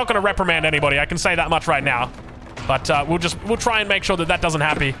 We're not going to reprimand anybody. I can say that much right now. But we'll try and make sure that doesn't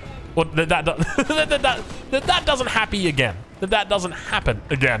happen. Or that doesn't happen again. That doesn't happen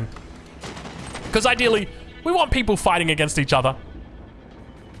again. Because ideally, we want people fighting against each other.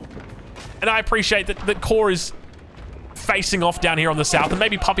 And I appreciate that Core is facing off down here on the south. And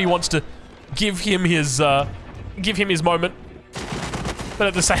maybe Puppy wants to give him his moment. But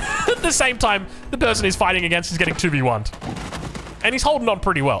at the same time, the person he's fighting against is getting 2v1'd. And he's holding on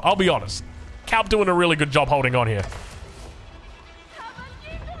pretty well, I'll be honest. Kalp doing a really good job holding on here.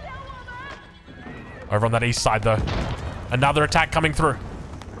 Over on that east side, though. Another attack coming through.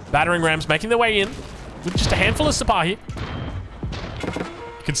 Battering rams making their way in with just a handful of Sapar here.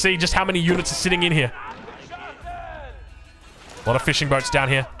 You can see just how many units are sitting in here. A lot of fishing boats down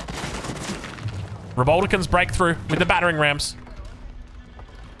here. Rebolticans break through with the battering rams.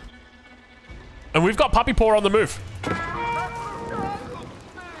 And we've got Puppy Paw on the move.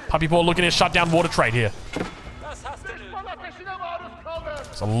 Puppy Paw looking to shut down water trade here.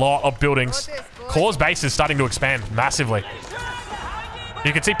 There's a lot of buildings. Core's base is starting to expand massively.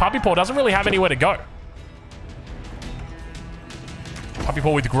 You can see Puppy Paw doesn't really have anywhere to go. Puppy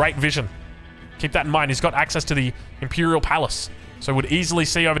Paw with great vision. Keep that in mind. He's got access to the Imperial Palace. So would easily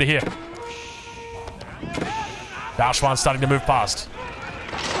see over to here. Baochuan's starting to move past.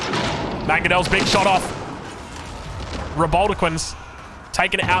 Mangonel's being shot off. Rebolticans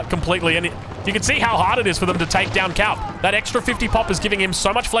taking it out completely. And you can see how hard it is for them to take down Kalp. That extra 50 pop is giving him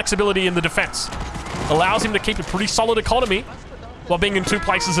so much flexibility in the defense. Allows him to keep a pretty solid economy while being in 2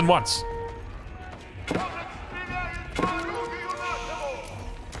 places at once.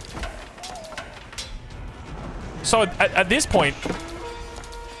 So at this point...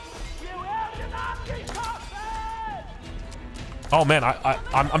 Oh man,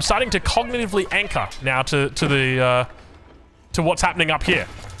 I'm starting to cognitively anchor now to what's happening up here.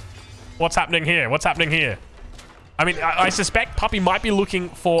 What's happening here? What's happening here? I mean, I suspect Puppy might be looking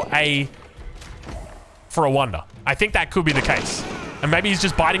for a wonder. I think that could be the case. And maybe he's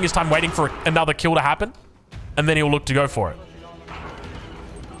just biding his time waiting for another kill to happen. And then he'll look to go for it.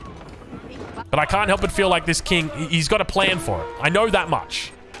 But I can't help but feel like this king, he's got a plan for it. I know that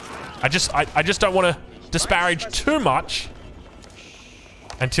much. I just don't want to disparage too much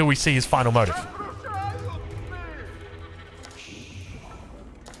until we see his final motive.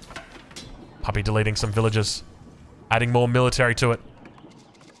 Puppy deleting some villages, adding more military to it.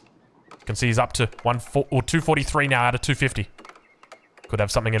 You can see he's up to 243 now out of 250. Could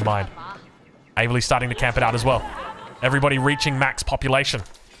have something in mind. Averly starting to camp it out as well. Everybody reaching max population.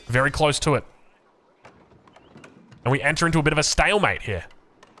 Very close to it. And we enter into a bit of a stalemate here.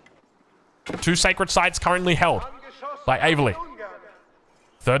 2 sacred sites currently held by Averly.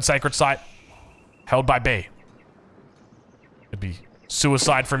 3rd sacred site held by B. It'd be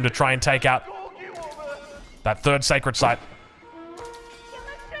suicide for him to try and take out that 3rd sacred site.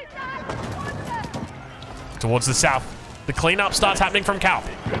 Towards the south. The cleanup starts happening from Kalp.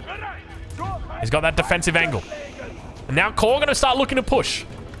 He's got that defensive angle. And now Core going to start looking to push.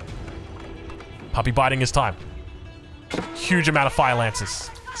 Puppy biding his time. Huge amount of Fire Lancers.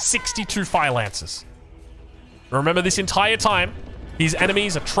 62 Fire Lancers. Remember, this entire time, his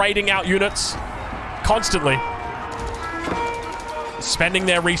enemies are trading out units constantly. Spending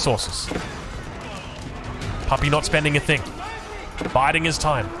their resources. Puppy not spending a thing. Biding his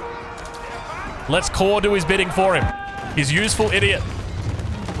time. Let's Core do his bidding for him. His useful idiot.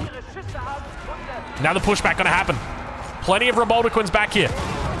 Now the pushback gonna happen. Plenty of Revoltiquins back here.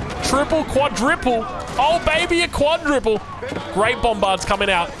 Triple, quadruple. Oh, baby, a quadruple. Great bombards coming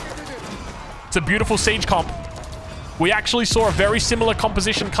out. It's a beautiful siege comp. We actually saw a very similar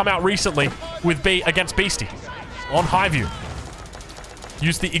composition come out recently with B against Beastie on Highview.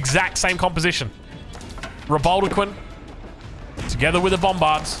 Used the exact same composition. Revoltiquin together with the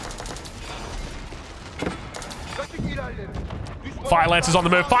bombards. Fire Lancers on the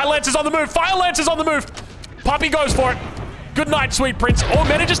move. Fire Lancers on the move. Fire Lancers on the move. Puppy goes for it. Good night, sweet prince. Oh,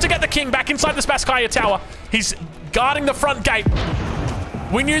 manages to get the king back inside the Spasskaya Tower. He's guarding the front gate.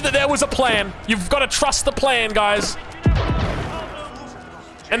 We knew that there was a plan. You've got to trust the plan, guys.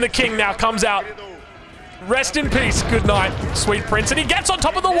 And the king now comes out. Rest in peace. Good night, sweet prince. And he gets on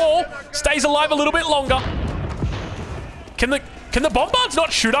top of the wall. Stays alive a little bit longer. Can the bombards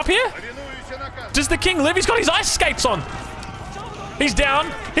not shoot up here? Does the king live? He's got his ice skates on. He's down.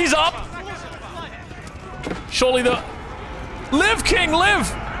 He's up. Surely the... Live, king, live!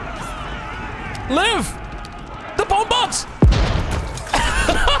 Live! The bombards!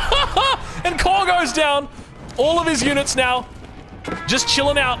 And Core goes down. All of his units now just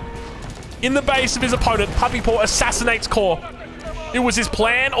chilling out in the base of his opponent. Puppy Paw assassinates Core. It was his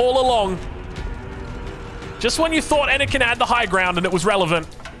plan all along. Just when you thought Anakin had the high ground and it was relevant,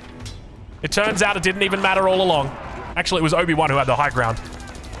 it turns out it didn't even matter all along. Actually, it was Obi-Wan who had the high ground.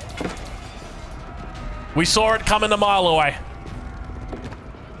 We saw it coming a mile away.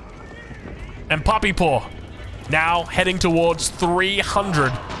 And Puppy Paw now heading towards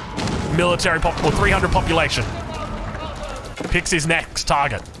 300 military or 300 population. Picks his next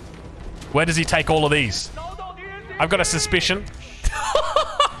target. Where does he take all of these? I've got a suspicion.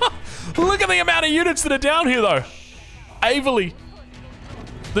 Look at the amount of units that are down here, though. Averley.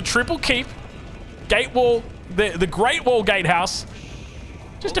 The triple keep. Gate wall. The Great Wall Gatehouse.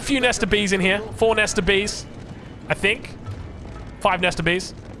 Just a few Nesta Bees in here. 4 Nesta Bees, I think. 5 Nesta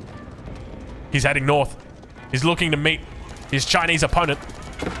Bees. He's heading north. He's looking to meet his Chinese opponent.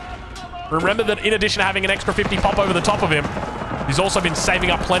 Remember that in addition to having an extra 50 pop over the top of him, he's also been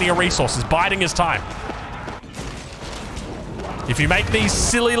saving up plenty of resources, biding his time. If you make these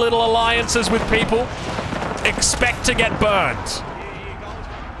silly little alliances with people, expect to get burned.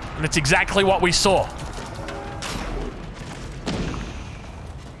 And it's exactly what we saw.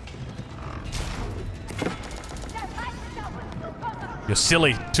 You're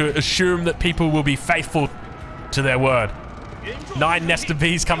silly to assume that people will be faithful to their word. 9 Nesta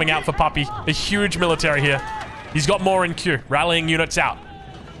Bees coming out for Puppy. A huge military here. He's got more in queue. Rallying units out.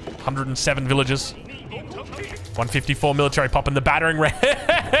 107 villagers. 154 military pop, and the battering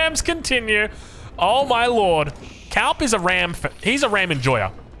rams continue. Oh my lord. Kalp is a ram. He's a ram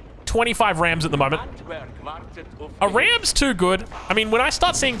enjoyer. 25 rams at the moment. A ram's too good. I mean, when I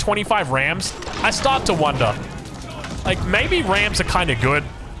start seeing 25 rams, I start to wonder. Like, maybe rams are kind of good.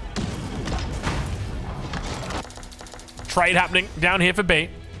 Trade happening down here for B.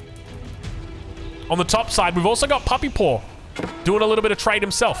 On the top side, we've also got Puppy Paw doing a little bit of trade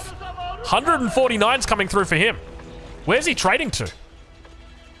himself. 149's coming through for him. Where's he trading to?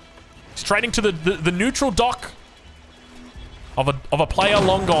 He's trading to the neutral dock of a player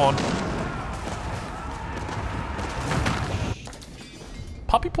long gone.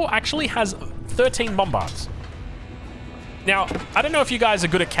 Puppy Paw actually has 13 bombards. Now, I don't know if you guys are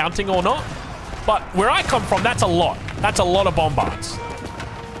good at counting or not, but where I come from, that's a lot. That's a lot of bombards.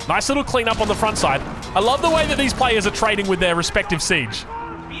 Nice little cleanup on the front side. I love the way that these players are trading with their respective siege.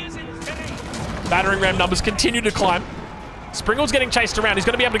 Battering ram numbers continue to climb. Springle's getting chased around. He's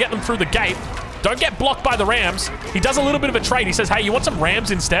going to be able to get them through the gate. Don't get blocked by the rams. He does a little bit of a trade. He says, hey, you want some rams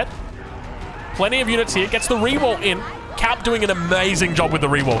instead? Plenty of units here. Gets the rewall in. Kalp doing an amazing job with the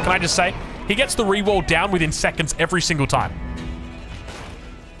rewall. Can I just say? He gets the rewall down within seconds every single time.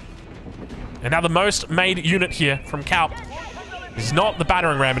 And now the most made unit here from Kalp is not the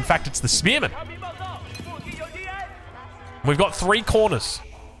battering ram. In fact, it's the spearman. We've got 3 corners.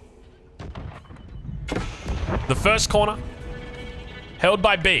 The first corner, held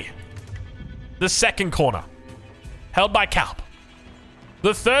by B. The second corner, held by Kalp.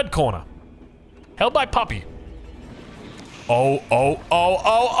 The third corner, held by Puppy. Oh,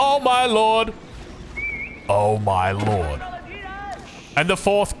 my lord. Oh my lord. And the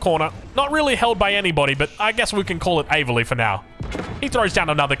fourth corner, not really held by anybody, but I guess we can call it Averley for now. He throws down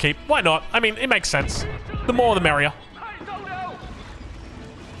another keep. Why not? I mean, it makes sense. The more the merrier.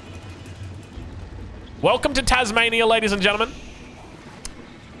 Welcome to Tasmania, ladies and gentlemen.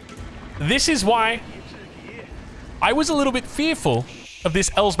 This is why I was a little bit fearful of this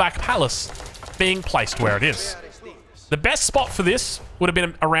Outback Palace being placed where it is. The best spot for this would have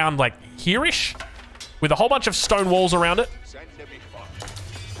been around like here-ish, with a whole bunch of stone walls around it.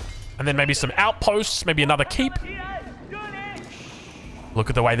 And then maybe some outposts, maybe another keep. Look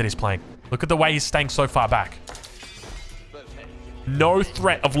at the way that he's playing. Look at the way he's staying so far back. No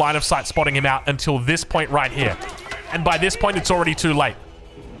threat of line of sight spotting him out until this point right here. And by this point, it's already too late.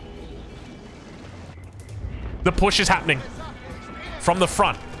 The push is happening from the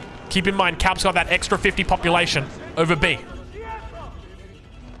front. Keep in mind, Calp's got that extra 50 population over B.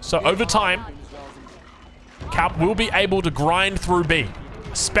 So over time, Calp will be able to grind through B,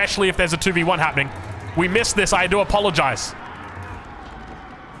 especially if there's a 2v1 happening. We missed this, I do apologize.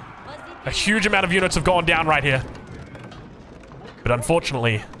 A huge amount of units have gone down right here. But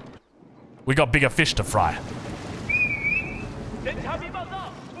unfortunately, we got bigger fish to fry.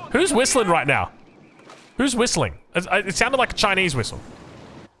 Who's whistling right now? Who's whistling? It sounded like a Chinese whistle.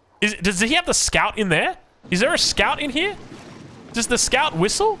 Does he have the scout in there? Is there a scout in here? Does the scout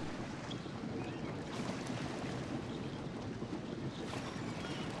whistle?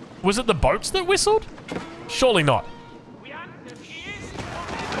 Was it the boats that whistled? Surely not.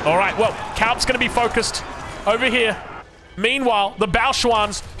 All right, well, Calp's going to be focused over here. Meanwhile, the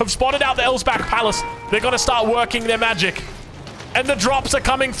Baoshuans have spotted out the Outback Palace. They're going to start working their magic. And the drops are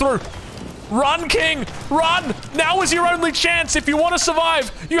coming through. Run, King! Run! Now is your only chance. If you want to survive,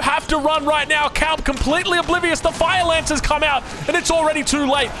 you have to run right now. Calp completely oblivious. The Fire Lancers come out, and it's already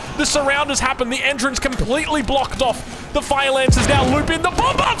too late. The surround has happened. The entrance completely blocked off. The Fire Lancers now loop in. The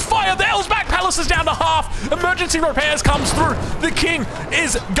Bombard's fire! The Outback Palace is down to half. Emergency repairs comes through. The King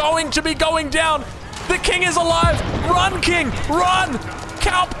is going to be going down. The King is alive. Run, King! Run!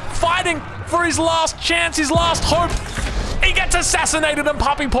 Calp fighting for his last chance, his last hope. He gets assassinated, and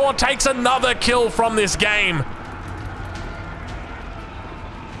Puppy Paw takes another kill from this game.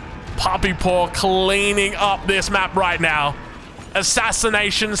 Puppy Paw cleaning up this map right now.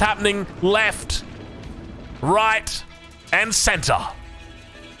 Assassinations happening left, right, and center.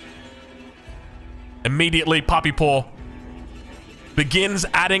 Immediately, Puppy Paw begins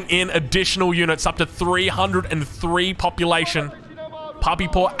adding in additional units up to 303 population. Puppy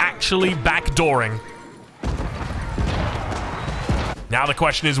Paw actually backdooring. Now the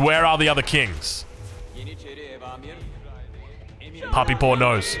question is, where are the other kings? Puppy Paw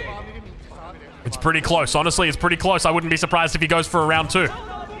knows. It's pretty close. Honestly, it's pretty close. I wouldn't be surprised if he goes for a round 2.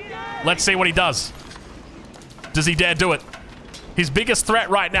 Let's see what he does. Does he dare do it? His biggest threat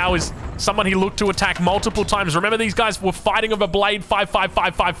right now is someone he looked to attack multiple times. Remember, these guys were fighting over Blade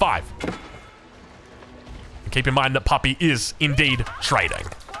 55555. Keep in mind that Puppy is indeed trading.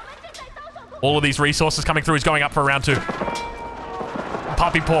 All of these resources coming through is going up for round 2.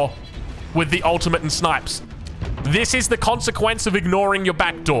 Puppy Paw with the ultimate and snipes. This is the consequence of ignoring your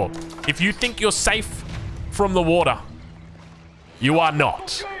back door. If you think you're safe from the water, you are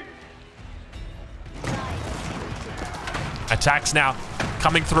not. Attacks now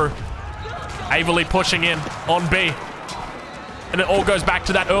coming through. Averley pushing in on B. And it all goes back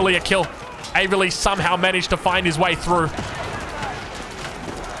to that earlier kill. Averley somehow managed to find his way through.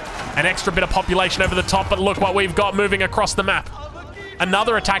 An extra bit of population over the top, but look what we've got moving across the map.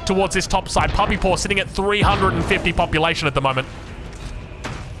 Another attack towards this top side. Puppy Paw sitting at 350 population at the moment.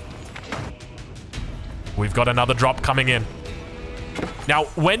 We've got another drop coming in. Now,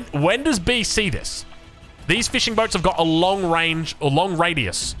 when does B see this? These fishing boats have got a long range, or long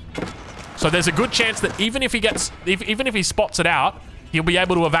radius. So there's a good chance that even if he spots it out, he'll be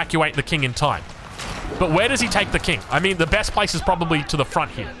able to evacuate the King in time. But where does he take the King? I mean, the best place is probably to the front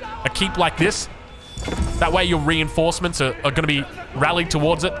here. A keep like this. That way your reinforcements are going to be rallied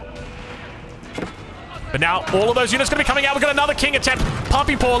towards it. But now all of those units are going to be coming out. We've got another King attempt.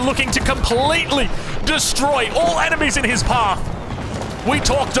 Puppy Paw looking to completely destroy all enemies in his path. We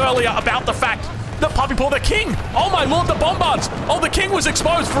talked earlier about the fact that Puppy Paw, the King. Oh my lord, the bombards. Oh, the King was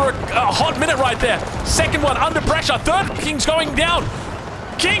exposed for a hot minute right there. Second one under pressure. Third King's going down.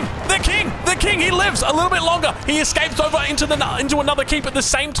 King, the King, the King, he lives a little bit longer. He escapes over into another keep. At the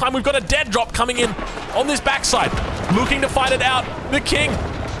same time, we've got a dead drop coming in on this backside. Looking to fight it out. The King,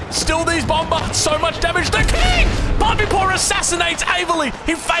 still these bombards, so much damage. The King! Puppy Paw assassinates Averley.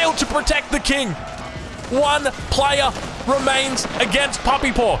 He failed to protect the King. One player remains against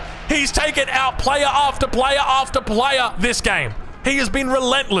Puppy Paw. He's taken out player after player after player this game. He has been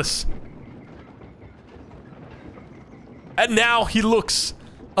relentless. And now he looks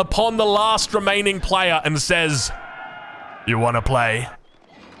upon the last remaining player and says, "You want to play?"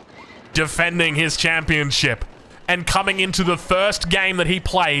 Defending his championship and coming into the first game that he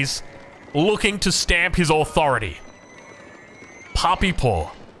plays, looking to stamp his authority. Papi Paw,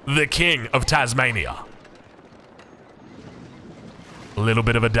 the king of Tasmania. A little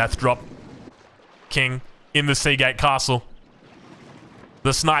bit of a death drop. King in the Seagate Castle.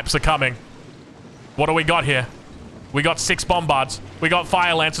 The snipes are coming. What do we got here? We got 6 bombards. We got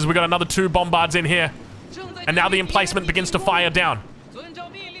fire lancers. We got another 2 bombards in here. And now the emplacement begins to fire down.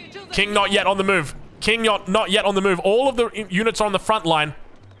 King not yet on the move. King not yet on the move. All of the units are on the front line.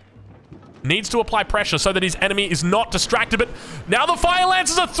 Needs to apply pressure so that his enemy is not distracted. But now the fire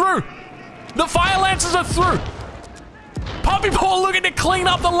lancers are through. The fire lancers are through. Papi Paw looking to clean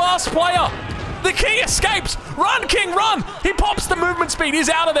up the last player. The king escapes. Run, King, run. He pops the movement speed. He's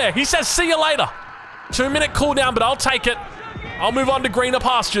out of there. He says, "See you later." 2-minute cooldown, but I'll take it. I'll move on to greener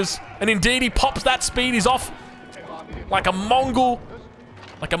pastures. And indeed, he pops that speed. He's off like a Mongol,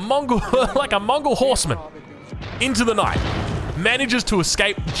 like a Mongol horseman into the night. Manages to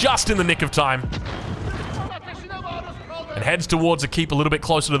escape just in the nick of time. And heads towards a keep a little bit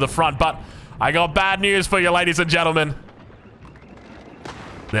closer to the front. But I got bad news for you, ladies and gentlemen.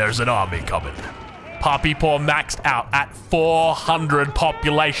 There's an army coming. Papi Paw maxed out at 400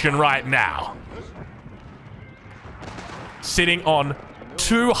 population right now. Sitting on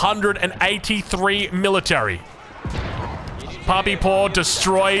 283 military. Papi Paw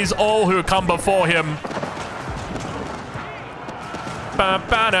destroys all who come before him.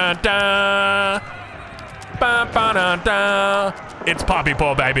 Ba-ba-da-da. Ba-ba-da-da. It's Papi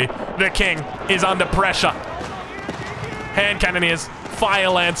Paw, baby. The king is under pressure. Hand cannoneers, fire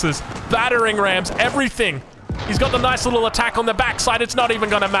lancers, battering rams, everything. He's got the nice little attack on the backside. It's not even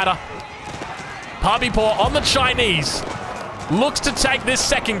gonna matter. Papi Paw on the Chinese looks to take this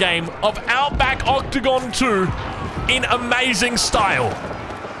second game of Outback Octagon 2 in amazing style.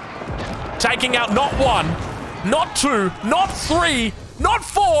 Taking out not 1, not 2, not 3, not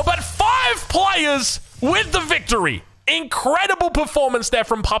 4, but 5 players with the victory. Incredible performance there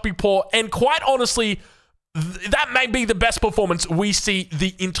from Papi Paw, and quite honestly, that may be the best performance we see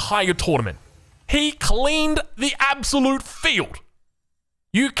the entire tournament. He cleaned the absolute field.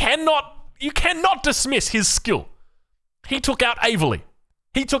 You cannot dismiss his skill. He took out Averley.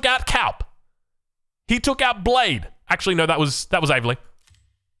 He took out Kaup. He took out Blade. Actually, no, that was Averley.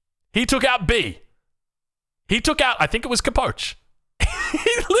 He took out B. He took out, I think it was Capoche.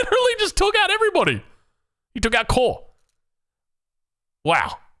 He literally just took out everybody. He took out Core.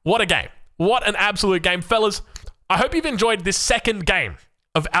 Wow, what a game. What an absolute game, fellas. I hope you've enjoyed this second game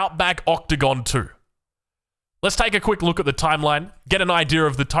of Outback Octagon 2. Let's take a quick look at the timeline, get an idea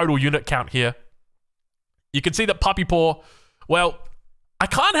of the total unit count here. You can see that Papi Paw, well, I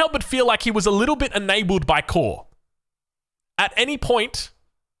can't help but feel like he was a little bit enabled by Core. At any point,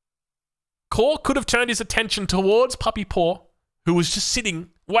 Core could have turned his attention towards Papi Paw, who was just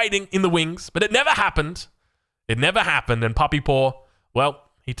sitting, waiting in the wings, but it never happened. It never happened, and Papi Paw, well,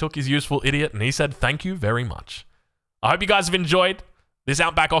 he took his useful idiot and he said, "Thank you very much." I hope you guys have enjoyed this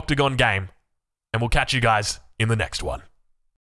Outback Octagon game, and we'll catch you guys in the next one.